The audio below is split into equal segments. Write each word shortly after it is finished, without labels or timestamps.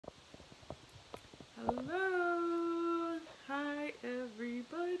Hello! Hi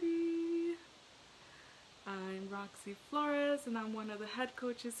everybody! I'm Roxy Flores and I'm one of the head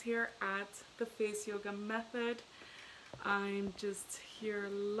coaches here at the Face Yoga Method. I'm just here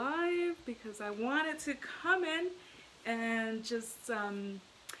live because I wanted to come in and just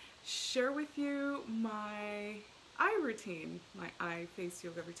share with you my eye routine, my eye face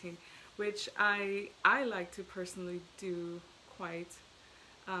yoga routine, which I like to personally do quite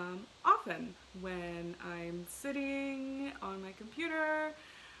often when I'm sitting on my computer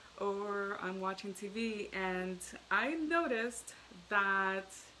or I'm watching TV. And I noticed that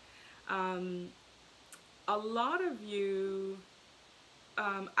a lot of you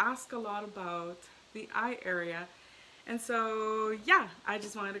ask a lot about the eye area. And so, yeah, I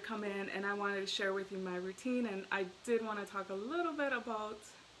just wanted to come in and I wanted to share with you my routine, and I did want to talk a little bit about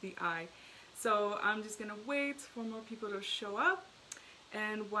the eye. So I'm just gonna wait for more people to show up,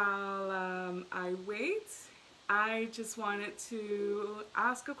 and while I wait, I just wanted to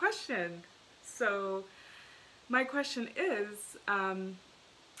ask a question. So my question is,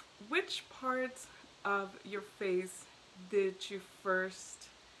 which part of your face did you first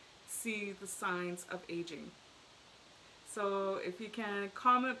see the signs of aging? So if you can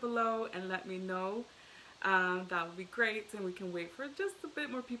comment below and let me know, that would be great, and we can wait for just a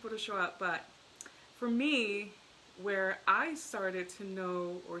bit more people to show up. But for me, where I started to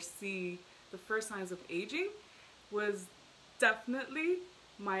know or see the first signs of aging was definitely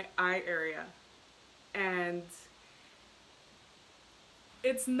my eye area. And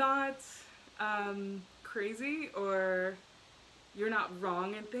it's not crazy, or you're not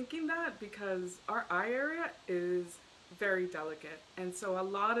wrong in thinking that, because our eye area is very delicate. And so a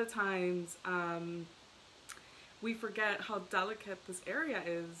lot of times we forget how delicate this area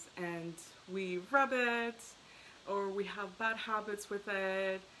is, and we rub it, or we have bad habits with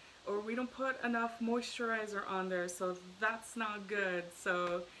it, or we don't put enough moisturizer on there, so that's not good.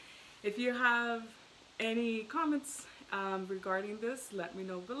 So if you have any comments regarding this, let me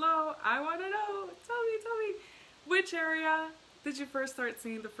know below. I want to know. Tell me, which area did you first start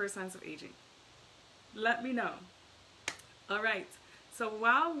seeing the first signs of aging? Let me know. All right, so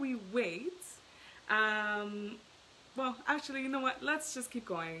while we wait, well, actually, you know what? Let's just keep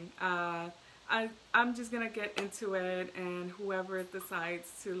going. I'm just gonna get into it, and whoever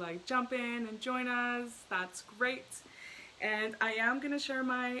decides to like jump in and join us, that's great. And I am gonna share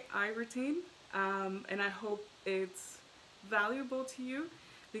my eye routine, and I hope it's valuable to you,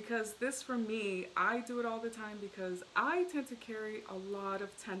 because this, for me, I do it all the time because I tend to carry a lot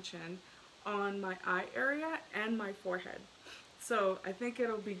of tension on my eye area and my forehead. So I think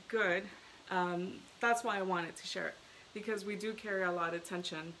it'll be good. That's why I wanted to share it, because we do carry a lot of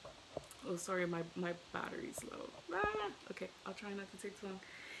tension. Oh, sorry, my battery's low. Okay, I'll try not to take too long.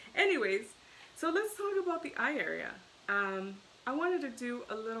 Anyways, so let's talk about the eye area. I wanted to do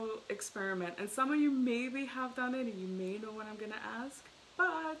a little experiment, and some of you maybe have done it and you may know what I'm gonna ask,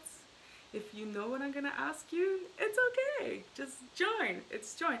 but if you know what I'm gonna ask you, it's okay. Just join.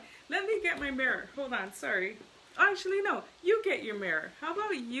 It's join. Let me get my mirror. Hold on, sorry. Actually, no, you get your mirror. How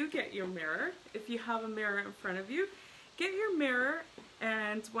about you get your mirror? If you have a mirror in front of you, get your mirror,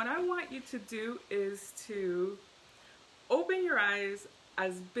 and what I want you to do is to open your eyes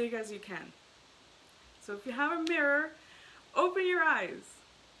as big as you can. So if you have a mirror, open your eyes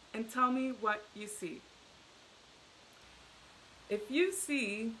and tell me what you see. If you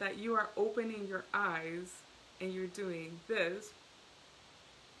see that you are opening your eyes and you're doing this,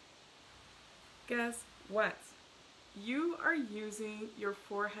 guess what? You are using your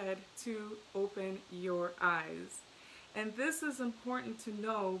forehead to open your eyes. And this is important to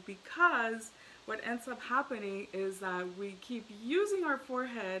know, because what ends up happening is that we keep using our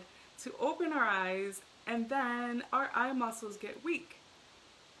forehead to open our eyes, and then our eye muscles get weak.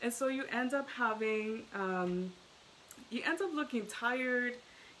 And so you end up having, you end up looking tired,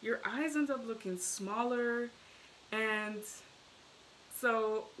 your eyes end up looking smaller. And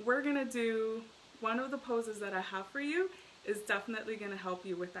so we're gonna do one of the poses that I have for you is definitely gonna help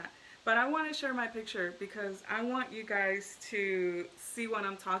you with that. But I want to share my picture because I want you guys to see what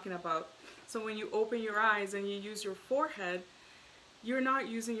I'm talking about. So when you open your eyes and you use your forehead, you're not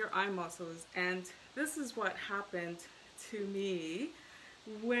using your eye muscles. And this is what happened to me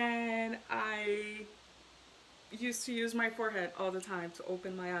when I used to use my forehead all the time to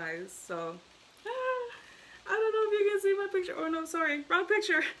open my eyes. So, I don't know if you can see my picture. Oh no, sorry, wrong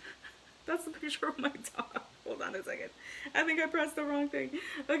picture. That's the picture of my dog. Hold on a second. I think I pressed the wrong thing.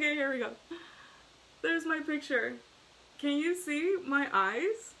 Okay, here we go. There's my picture. Can you see my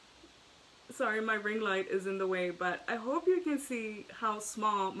eyes? Sorry, my ring light is in the way, but I hope you can see how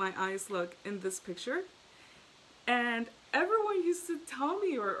small my eyes look in this picture. And everyone used to tell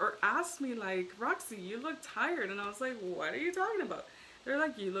me or ask me like, Roxy, you look tired. And I was like, what are you talking about? They're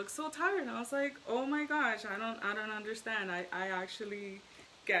like, you look so tired. And I was like, oh my gosh, I don't understand. I actually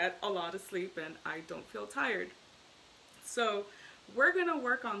get a lot of sleep and I don't feel tired. So we're gonna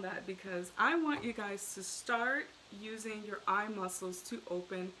work on that because I want you guys to start using your eye muscles to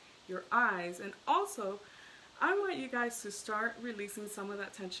open your eyes. And also, I want you guys to start releasing some of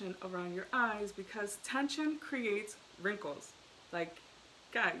that tension around your eyes because tension creates wrinkles. Like,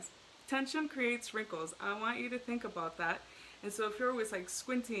 guys, tension creates wrinkles. I want you to think about that. And so if you're always like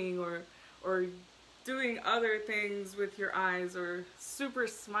squinting or doing other things with your eyes or super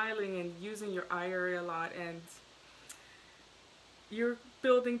smiling and using your eye area a lot, and you're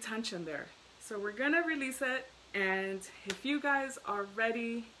building tension there. So we're gonna release it, and if you guys are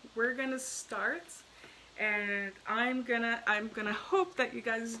ready, we're gonna start. And I'm gonna hope that you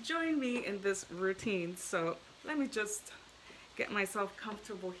guys join me in this routine. So let me just get myself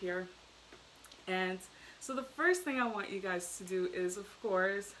comfortable here. And so the first thing I want you guys to do is, of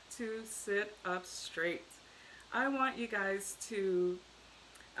course, to sit up straight. I want you guys to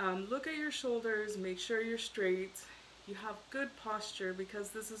look at your shoulders, make sure you're straight. You have good posture because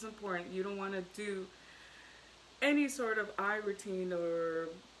this is important. You don't want to do any sort of eye routine or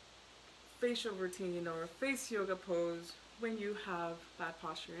facial routine or face yoga pose when you have bad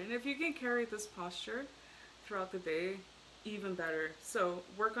posture. And if you can carry this posture throughout the day, even better. So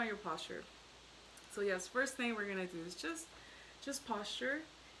work on your posture. So yes, first thing we're gonna do is just posture,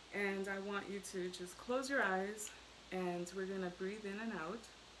 and I want you to just close your eyes, and we're gonna breathe in and out.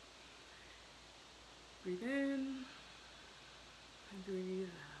 Breathe in and breathe out.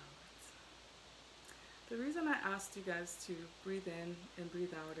 The reason I asked you guys to breathe in and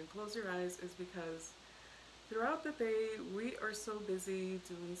breathe out and close your eyes is because throughout the day we are so busy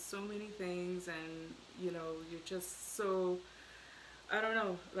doing so many things, and you know, you're just so, I don't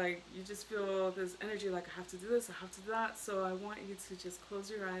know, like you just feel this energy like I have to do this, I have to do that. So I want you to just close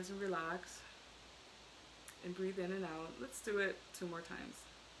your eyes and relax and breathe in and out. Let's do it 2 more times.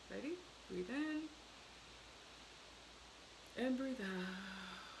 Ready? Breathe in and breathe out.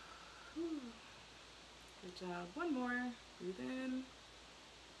 Whew. Good job. 1 more. Breathe in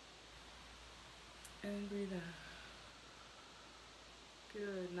and breathe out.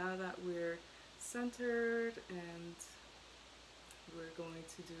 Good. Now that we're centered and we're going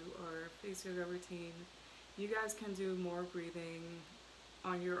to do our face yoga routine, you guys can do more breathing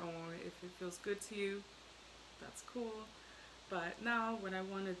on your own if it feels good to you. That's cool. But now what I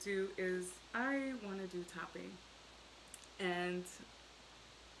want to do is I want to do tapping. And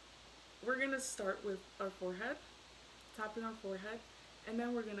we're going to start with our forehead, tapping our forehead, and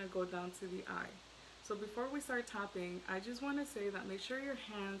then we're going to go down to the eye. So before we start tapping, I just want to say that make sure your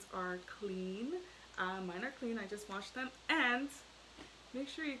hands are clean. Mine are clean, I just washed them. And make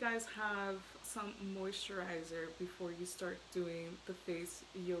sure you guys have some moisturizer before you start doing the face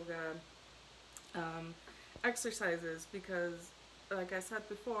yoga exercises, because like I said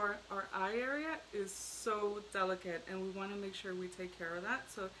before, our eye area is so delicate and we want to make sure we take care of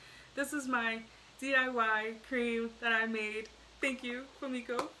that. So this is my DIY cream that I made. Thank you,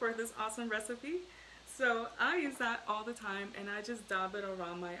 Fumiko, for this awesome recipe. So I use that all the time, and I just dab it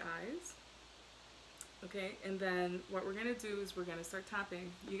around my eyes. Okay, and then what we're gonna do is we're gonna start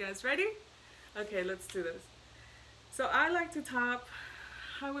tapping. You guys ready? Okay, let's do this. So I like to tap,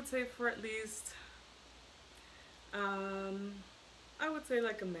 I would say for at least, I would say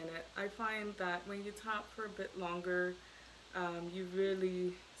like a minute. I find that when you tap for a bit longer, you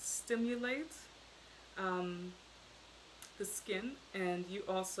really stimulate the skin, and you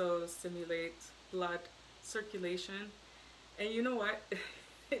also stimulate blood circulation. And you know what?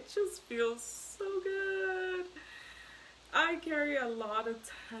 It just feels so good. I carry a lot of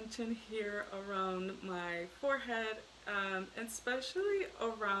tension here around my forehead, and especially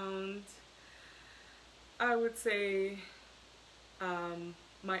around, I would say,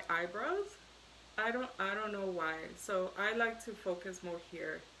 my eyebrows. I don't know why. So I like to focus more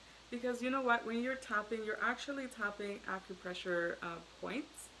here, because you know what, when you're tapping, you're actually tapping acupressure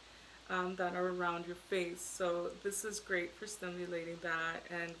points that are around your face. So this is great for stimulating that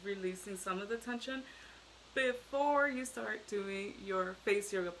and releasing some of the tension before you start doing your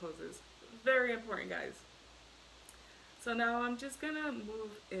face yoga poses. Very important, guys. So now I'm just gonna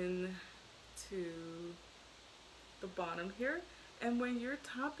move in to the bottom here. And when you're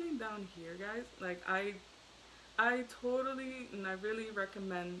tapping down here, guys, like I totally and I really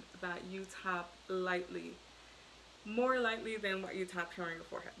recommend that you tap lightly, more lightly than what you tap here on your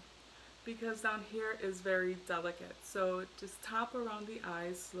forehead. because down here is very delicate. So just tap around the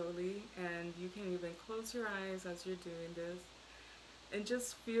eyes slowly, and you can even close your eyes as you're doing this and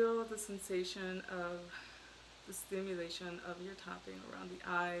just feel the sensation of the stimulation of your tapping around the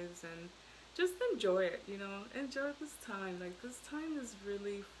eyes, and just enjoy it, you know, enjoy this time. Like, this time is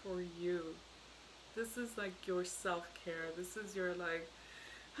really for you. This is like your self-care. This is your like,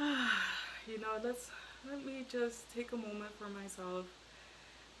 you know, let me just take a moment for myself,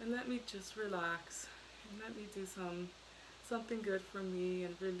 and let me just relax, and let me do something good for me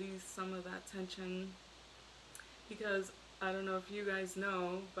and release some of that tension. Because I don't know if you guys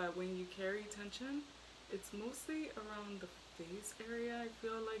know, but when you carry tension, it's mostly around the face area. I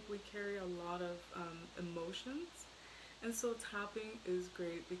feel like we carry a lot of emotions, and so tapping is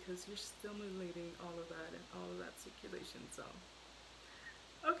great because you're stimulating all of that and all of that circulation. So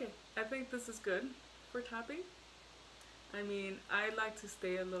okay, I think this is good for tapping. I mean, I like to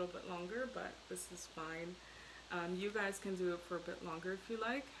stay a little bit longer, but this is fine. You guys can do it for a bit longer if you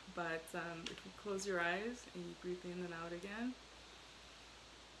like, but if you close your eyes and you breathe in and out again,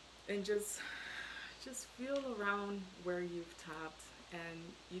 and just feel around where you've tapped, and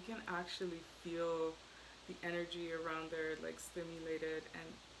you can actually feel the energy around there like stimulated,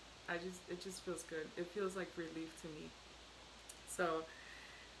 and it just feels good. It feels like relief to me. So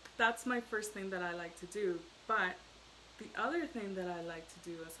that's my first thing that I like to do. But the other thing that I like to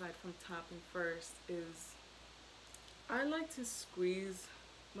do aside from tapping first is I like to squeeze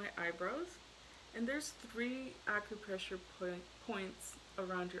my eyebrows, and there's 3 acupressure points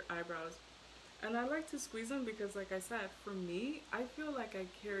around your eyebrows. And I like to squeeze them because, like I said, for me, I feel like I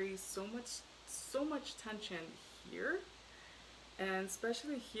carry so much tension here, and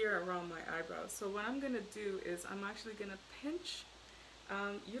especially here around my eyebrows. So what I'm gonna do is I'm actually gonna pinch.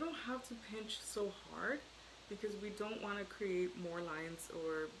 You don't have to pinch so hard because we don't want to create more lines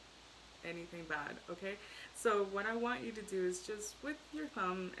or anything bad, okay? So what I want you to do is just with your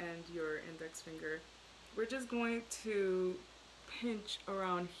thumb and your index finger, we're just going to pinch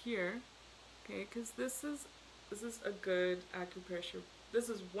around here, okay? Because this is a good acupressure. This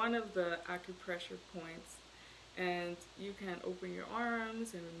is one of the acupressure points, and you can open your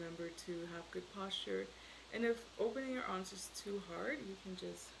arms and remember to have good posture. And if opening your arms is too hard, you can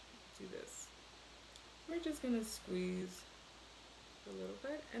just do this. We're just gonna squeeze a little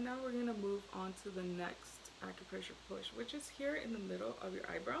bit, and now we're gonna move on to the next acupressure push, which is here in the middle of your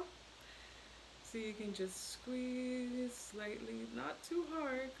eyebrow. So you can just squeeze slightly, not too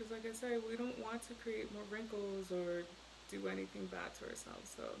hard, because like I said, we don't want to create more wrinkles or do anything bad to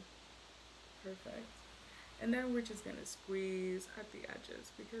ourselves. So perfect. And then we're just gonna squeeze at the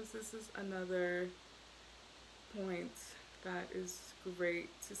edges, because this is another point that is great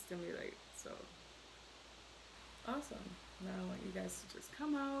to stimulate. So awesome. Now I want you guys to just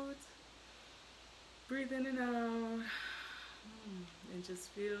come out, breathe in and out, and just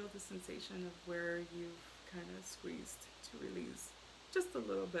feel the sensation of where you've kind of squeezed to release just a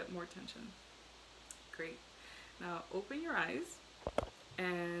little bit more tension. Great. Now open your eyes,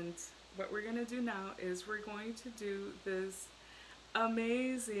 and what we're going to do now is we're going to do this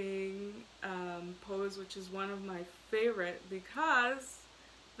amazing pose, which is one of my favorite, because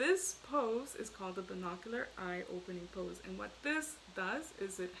this pose is called the binocular eye opening pose. And what this does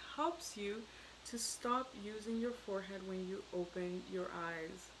is it helps you to stop using your forehead when you open your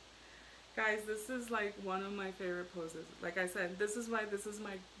eyes. Guys, this is like one of my favorite poses. Like I said, this is why this is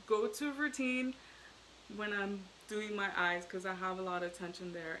my go-to routine when I'm doing my eyes, because I have a lot of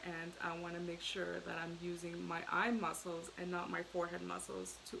tension there, and I want to make sure that I'm using my eye muscles and not my forehead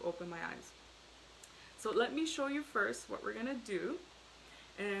muscles to open my eyes. So let me show you first what we're gonna do,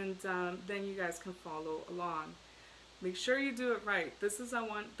 and then you guys can follow along. Make sure you do it right. This is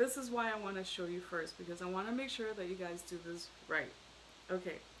why I want to show you first, because I want to make sure that you guys do this right.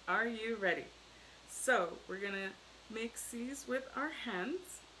 Okay, are you ready? So we're gonna make C's with our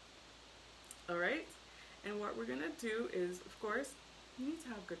hands. All right. And what we're going to do is, of course, you need to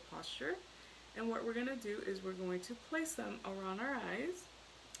have good posture. And what we're going to do is we're going to place them around our eyes.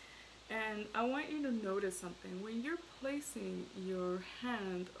 And I want you to notice something. When you're placing your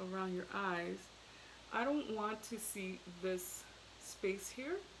hand around your eyes, I don't want to see this space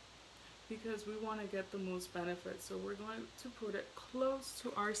here, because we want to get the most benefit. So we're going to put it close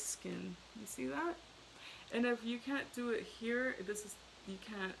to our skin. You see that? And if you can't do it here, you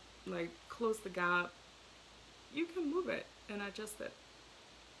can't like close the gap, you can move it and adjust it.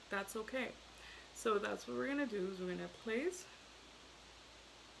 That's okay. So that's what we're gonna do, is we're gonna place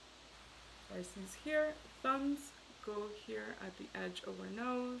our C's here, thumbs go here at the edge of our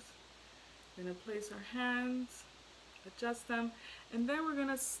nose. We're gonna place our hands adjust them, and then we're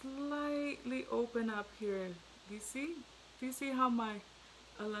gonna slightly open up here. Do you see? Do you see how my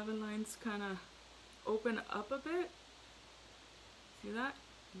 11 lines kind of open up a bit? See that?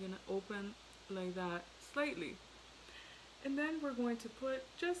 You're gonna open like that slightly. And then we're going to put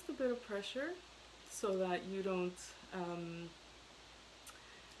just a bit of pressure so that you don't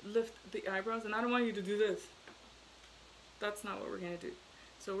lift the eyebrows. And I don't want you to do this. That's not what we're gonna do.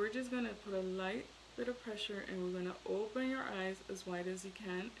 So we're just gonna put a light bit of pressure, and we're gonna open your eyes as wide as you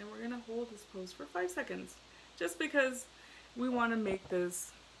can, and we're gonna hold this pose for 5 seconds. Just because we wanna make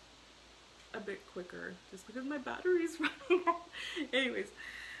this a bit quicker, just because my battery's running out. Anyways,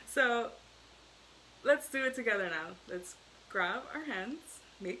 so let's do it together now. Let's grab our hands,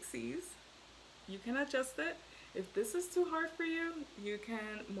 make C's. You can adjust it. If this is too hard for you, you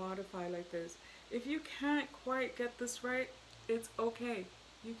can modify like this. If you can't quite get this right, it's okay.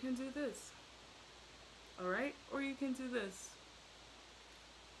 You can do this, all right? Or you can do this.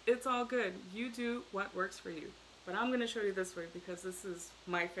 It's all good. You do what works for you. But I'm gonna show you this way because this is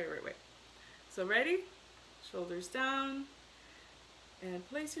my favorite way. So ready? Shoulders down, and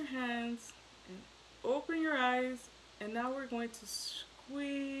place your hands, and open your eyes, and now we're going to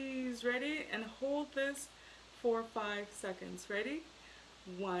squeeze. Ready? And hold this for 5 seconds. Ready?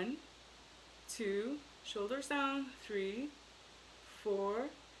 1, 2, shoulders down, 3, 4,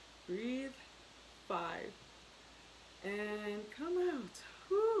 breathe, 5, and come out.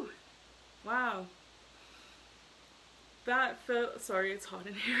 Whew. Wow. That feels, sorry, it's hot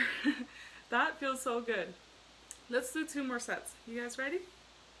in here. That feels so good. Let's do 2 more sets. You guys ready?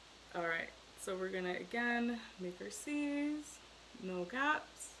 All right, so we're gonna again make our C's, no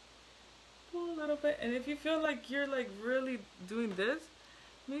gaps, pull a little bit, and if you feel like you're like really doing this,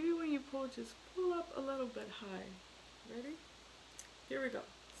 maybe when you pull, just pull up a little bit high. Ready? Here we go.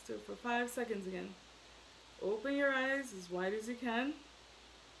 Let's do it for 5 seconds again. Open your eyes as wide as you can,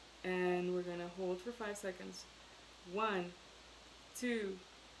 and we're gonna hold for 5 seconds. 1, 2,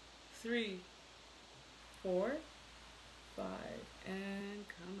 3, 4, 5, and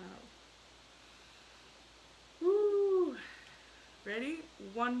come out. Woo! Ready?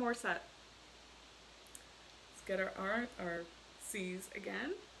 1 more set. Let's get our C's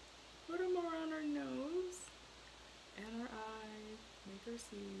again. Put them around our nose and our eye. Make our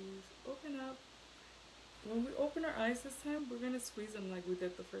C's. Open up. When we open our eyes this time, we're gonna squeeze them like we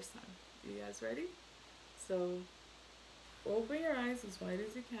did the first time. You guys ready? So open your eyes as wide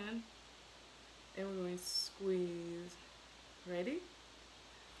as you can, and we're going to squeeze. Ready?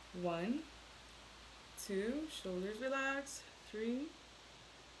 1, 2, shoulders relax, 3,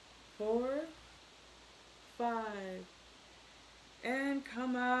 4, 5, and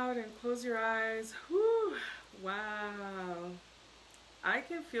come out and close your eyes. Whew. Wow, I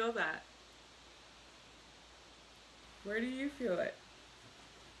can feel that. Where do you feel it?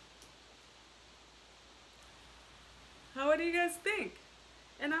 What do you guys think?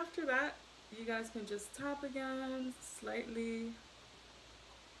 And after that, you guys can just tap again, slightly,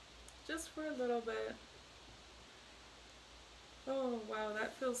 just for a little bit. Oh wow,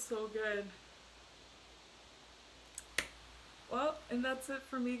 that feels so good. Well, and that's it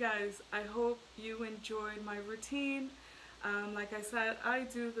for me, guys. I hope you enjoyed my routine. Like I said, I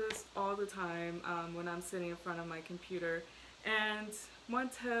do this all the time when I'm sitting in front of my computer. And one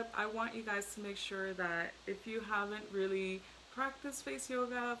tip, I want you guys to make sure that if you haven't really practiced face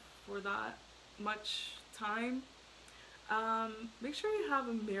yoga for that much time, make sure you have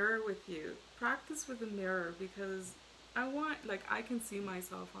a mirror with you. Practice with a mirror, because I can see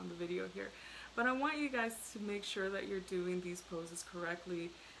myself on the video here, but I want you guys to make sure that you're doing these poses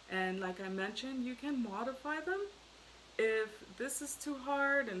correctly. And like I mentioned, you can modify them. If this is too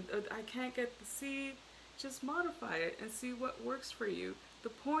hard and I can't get the C, just modify it and see what works for you. The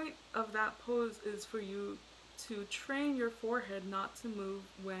point of that pose is for you to train your forehead not to move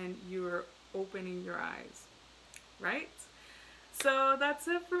when you're opening your eyes, right? So that's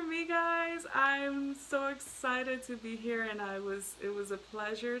it for me, guys. I'm so excited to be here, and it was a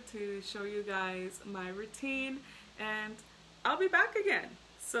pleasure to show you guys my routine, and I'll be back again.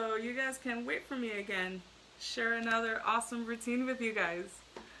 So you guys can wait for me again. Share another awesome routine with you guys.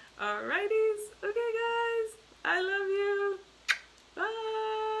 Alrighties. Okay, guys. I love you.